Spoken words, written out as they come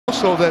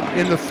so that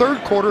in the third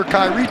quarter,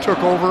 Kyrie took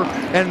over,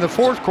 and in the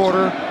fourth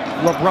quarter,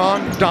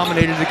 LeBron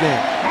dominated the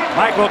game.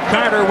 Michael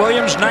Carter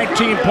Williams,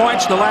 19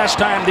 points the last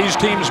time these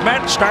teams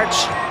met.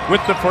 Starts with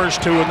the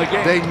first two in the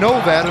game. They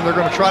know that, and they're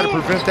going to try to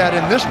prevent that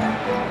in this one.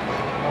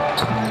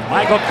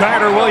 Michael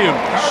Carter Williams,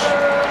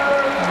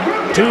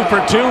 2 for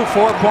 2,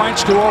 4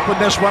 points to open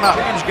this one up.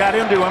 James got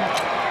into him,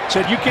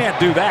 said, "You can't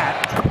do that."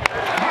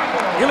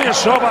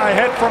 Ilyasova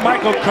ahead for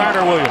Michael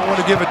Carter Williams. I want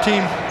to give a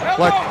team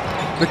like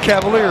the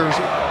Cavaliers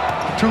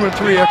 2 and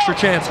 3 extra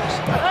chances.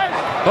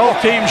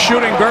 Both teams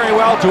shooting very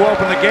well to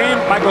open the game.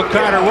 Michael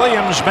Carter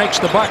Williams makes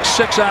the Bucks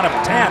 6 out of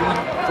 10.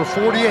 For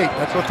 48,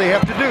 that's what they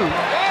have to do.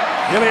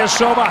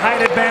 Ilyasova,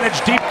 height advantage,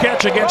 deep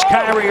catch against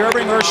Kyrie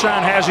Irving.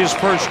 Ersan has his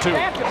first two.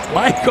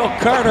 Michael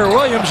Carter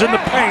Williams in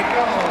the paint.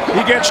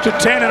 He gets to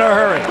 10 in a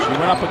hurry. He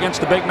went up against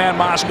the big man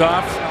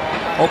Moskoff.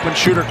 Open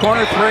shooter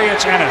corner three,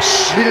 it's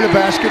Ennis. Needed a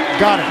basket,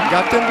 got it.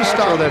 Got them to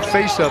start that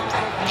face-up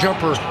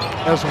jumper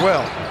as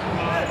well.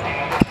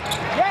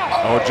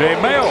 O.J.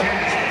 Mayo.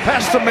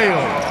 Pass to Mayo.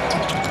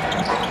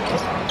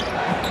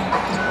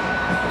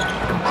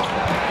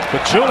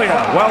 Pachulia,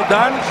 well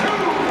done.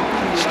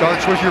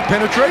 Starts with your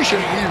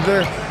penetration. He's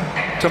there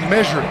to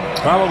measure it.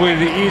 Probably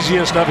the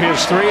easiest of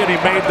his three, and he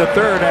made the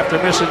third after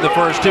missing the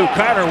first two.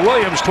 Carter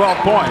Williams, 12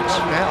 points.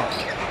 Now,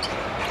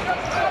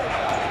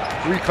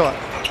 recut,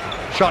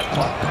 shot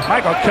clock.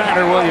 Michael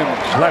Carter Williams,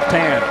 left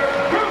hand.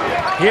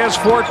 He has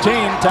 14,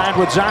 tied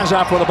with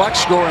Zaza for the Bucks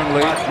scoring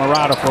lead.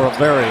 Murata for a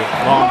very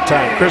long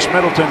time. Chris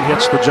Middleton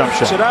hits the jump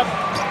shot. It up.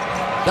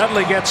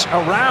 Dudley gets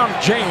around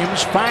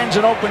James, finds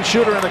an open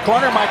shooter in the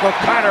corner. Michael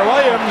Carter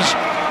Williams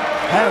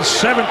has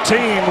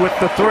 17 with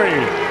the three.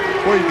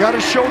 Well, you got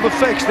to show the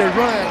fakes. They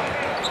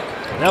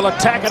run. They'll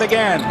attack it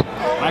again.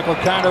 Michael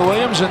Carter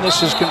Williams, and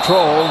this is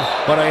controlled,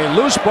 but a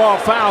loose ball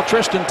foul.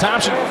 Tristan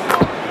Thompson.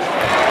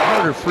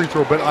 Harder free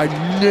throw, but I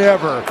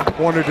never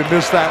wanted to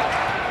miss that.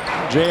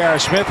 J.R.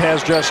 Smith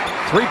has just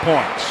 3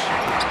 points.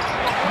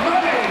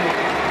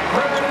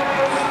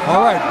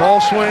 All right, ball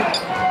swing.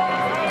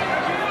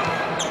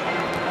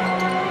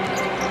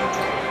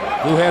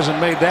 Who hasn't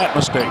made that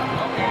mistake?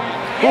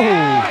 Ooh,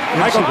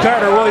 Michael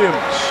Carter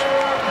Williams,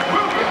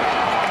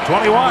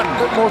 21. A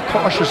bit more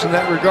cautious in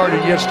that regard,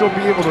 and yet still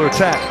be able to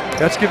attack.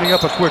 That's giving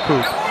up a quick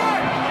hoop.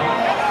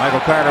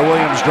 Michael Carter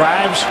Williams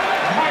drives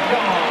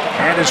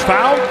and is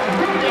fouled.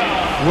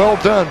 Well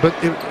done, but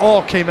it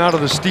all came out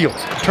of the steal.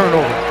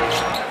 Turnover.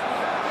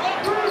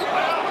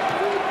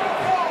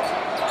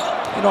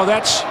 You know,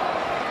 that's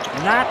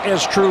not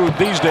as true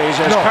these days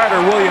as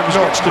Carter Williams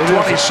gets to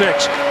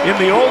 26. In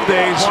the old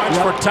days, points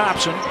for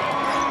Thompson.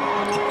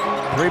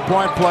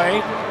 3-point play.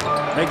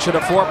 Makes it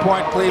a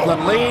 4-point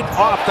Cleveland lead.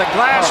 Off the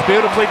glass.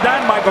 Beautifully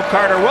done. Michael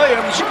Carter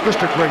Williams.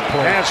 Just a great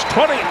play. Has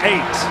 28.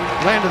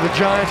 Landed the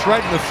Giants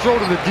right in the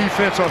throat of the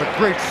defense on a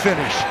great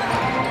finish.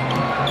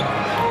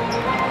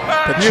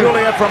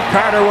 Pachulia from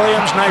Carter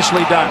Williams.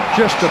 Nicely done.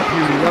 Just a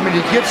beauty. I mean,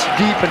 he gets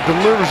deep and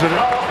delivers it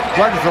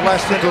right at the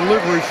last end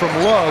delivery from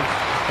Love.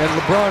 And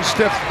LeBron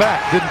steps back.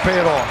 Didn't pay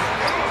it off.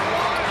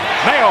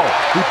 Mayo.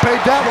 He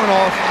paid that one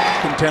off.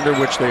 Contender,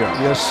 which they are.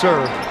 Yes,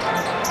 sir.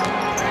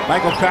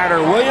 Michael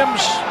Carter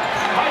Williams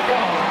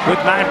with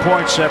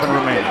 9.7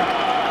 remaining.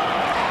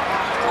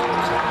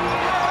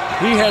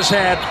 He has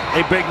had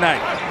a big night.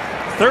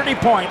 30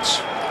 points.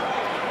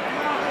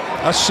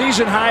 A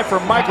season high for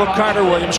Michael Carter Williams.